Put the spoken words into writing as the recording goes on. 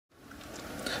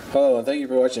Hello, and thank you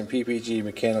for watching PPG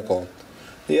Mechanical.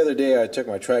 The other day I took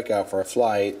my trike out for a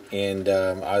flight, and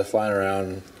I was flying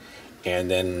around,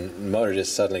 and then the motor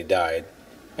just suddenly died.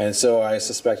 And so I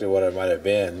suspected what it might have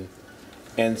been.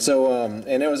 And so, and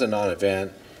it was a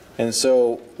non-event. And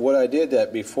so what I did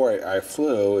that before I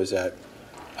flew is that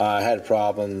I had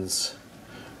problems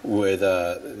with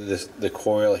the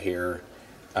coil here,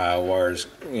 wires,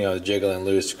 jiggling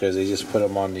loose, because they just put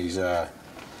them on these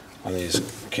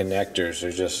connectors.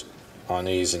 They're just on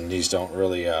these, and these don't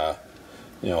really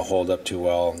hold up too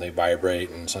well, and they vibrate,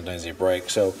 and sometimes they break.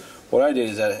 So what I did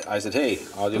is that I said, hey,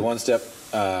 I'll do one step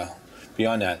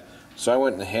beyond that. So I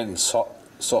went ahead and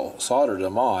soldered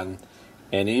them on,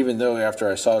 and even though after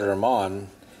I soldered them on,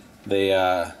 they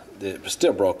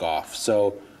still broke off.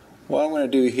 So what I'm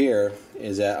going to do here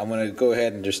is that I'm going to go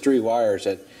ahead, and there's 3 wires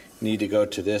that need to go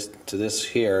to this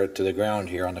here, to the ground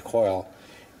here on the coil.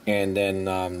 And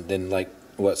then like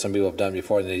what some people have done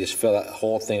before, they just fill that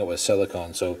whole thing up with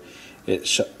silicone, so it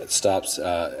stops,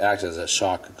 acts as a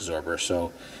shock absorber.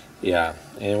 So yeah,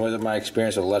 and with my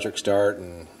experience with electric start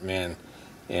and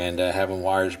having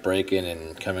wires breaking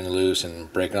and coming loose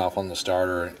and breaking off on the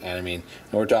starter, and I mean,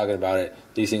 we're talking about it,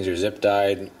 these things are zip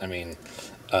tied, I mean,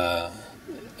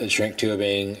 shrink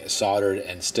tubing, soldered,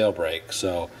 and still break.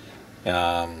 So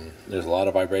there's a lot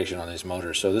of vibration on these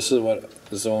motors. So this is what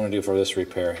I want to do for this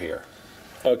repair here.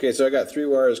 Okay, so I got 3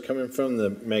 wires coming from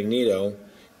the magneto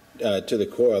to the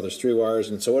coil. There's 3 wires,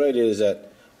 and so what I did is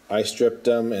that I stripped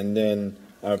them, and then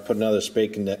I put another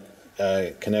spade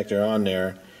connector on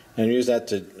there, and used that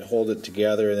to hold it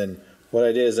together. And then what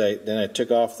I did is I took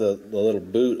off the little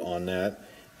boot on that,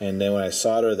 and then when I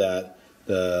solder that,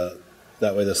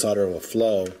 that way the solder will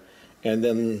flow. And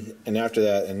after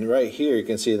that, and right here you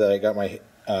can see that I got my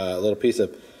little piece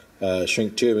of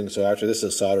shrink tubing. So after this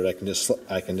is soldered, I can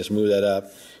just move that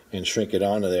up and shrink it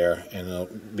onto there, and it'll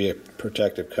be a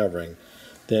protective covering.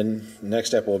 Then next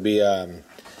step will be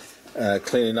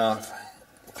cleaning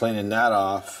that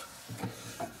off,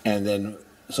 and then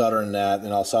soldering that.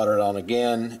 Then I'll solder it on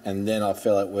again, and then I'll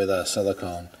fill it with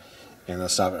silicone, and I'll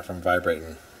stop it from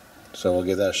vibrating. So we'll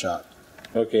give that a shot.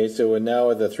 Okay, so now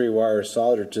with the 3 wires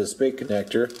soldered to the spade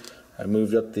connector, I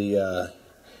moved up the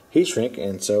heat shrink,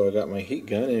 and so I got my heat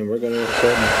gun, and we're going to heat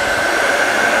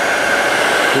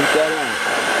that on.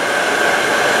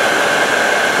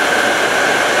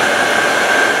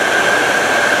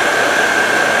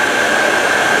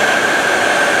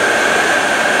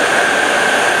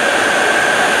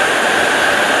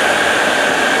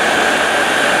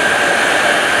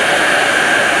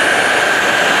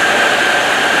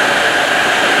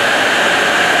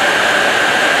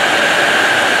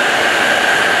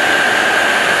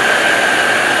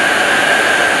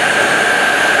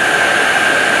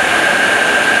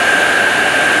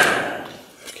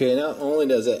 Okay, not only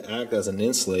does it act as an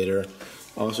insulator,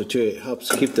 also too it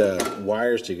helps keep the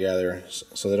wires together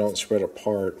so they don't spread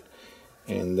apart.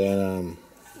 And then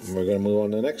we're going to move on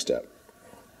to the next step,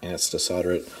 and that's to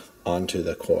solder it onto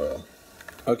the coil.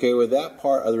 Okay, with that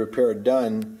part of the repair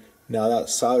done, now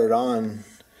that's soldered on,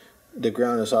 the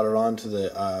ground is soldered onto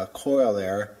the coil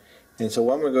there. And so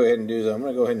what I'm going to go ahead and do is I'm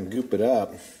going to go ahead and goop it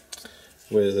up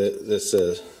with this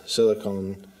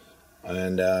silicone,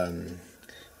 and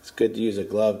it's good to use a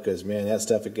glove, because man, that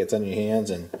stuff, it gets on your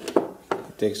hands and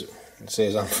it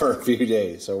stays on for a few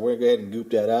days. So we're going to go ahead and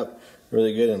goop that up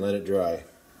really good and let it dry.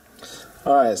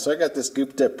 Alright, so I got this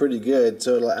gooped up pretty good,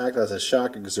 so it'll act as a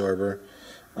shock absorber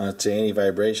to any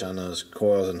vibration on those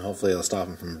coils, and hopefully it'll stop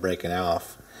them from breaking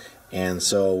off. And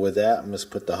so with that, I'm just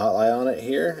put the hot eye on it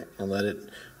here and let it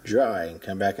dry, and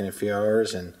come back in a few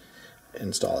hours and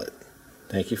install it.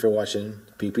 Thank you for watching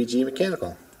PPG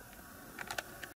Mechanical.